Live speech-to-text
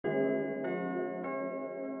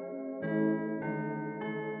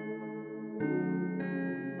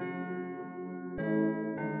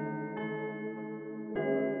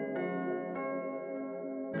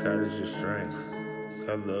God is your strength.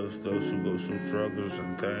 God loves those who go through struggles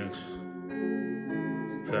and things.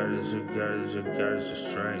 God is your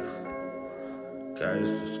strength. God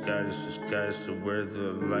is to where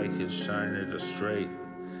the light can shine it straight.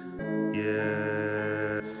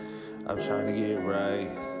 Yeah, I'm trying to get right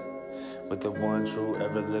with the one true,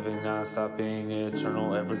 ever living, non-stop being,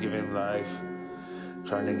 eternal, ever giving life.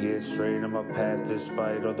 Trying to get straight on my path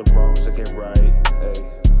despite all the wrongs I get right. Hey,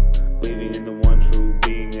 believing in the one true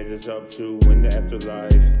being it is up to in the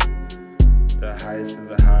afterlife. The highest of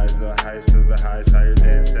the highs, the highest of the highs, higher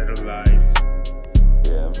than satellites.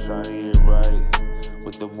 Yeah, I'm trying to get right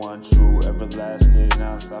with the one true, everlasting,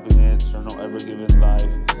 non-stopping, eternal, ever giving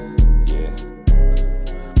life. Yeah,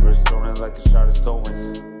 we're stoning like the shot is going.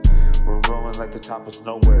 We're rolling like the top is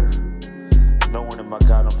nowhere. Knowing in my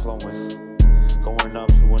God I'm flowing. Going up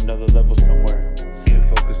to another level somewhere. Being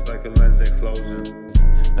focused like a lens ain't closing.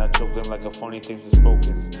 Not joking like a funny things are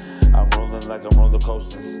spoken. I'm rolling like I'm roller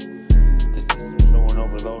coasting. The system's showing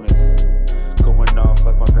overloading. Going off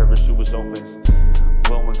like my parachute was open.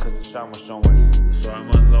 Glowing cause the shine was showing. So I'm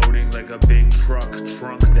unloading like a big trunk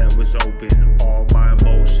that was open. All my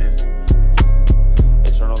emotion.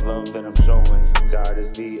 Eternal love that I'm showing. God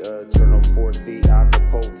is the eternal force, the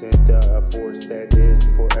omnipotent force that is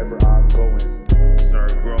forever ongoing.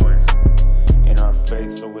 Start growing in our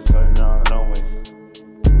faith, so it's in our knowing.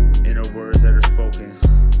 In our words that are spoken,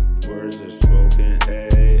 words are spoken.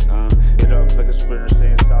 Hey, I'm get up like a sprinter,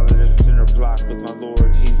 saying solid as a center block with my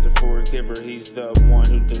Lord. He's the forgiver, he's the one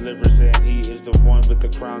who delivers, and he is the one with the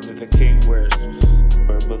crown that the king wears.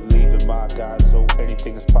 Believe in my God, so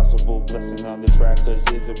anything is possible. Blessing on the track, cause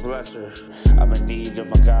he's a blesser. I'm in need of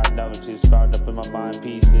my God knowledge is found up in my mind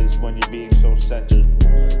pieces when you're being so centered.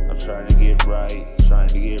 I'm trying to get right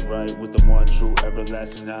with the one true,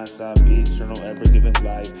 everlasting, non-stop, eternal, ever giving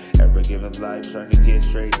life, trying to get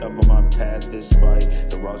straight up on my path despite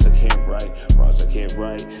the wrongs I can't right,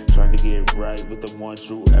 trying to get right with the one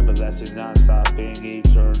true, everlasting, non-stop, being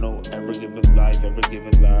eternal, ever giving life,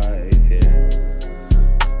 yeah.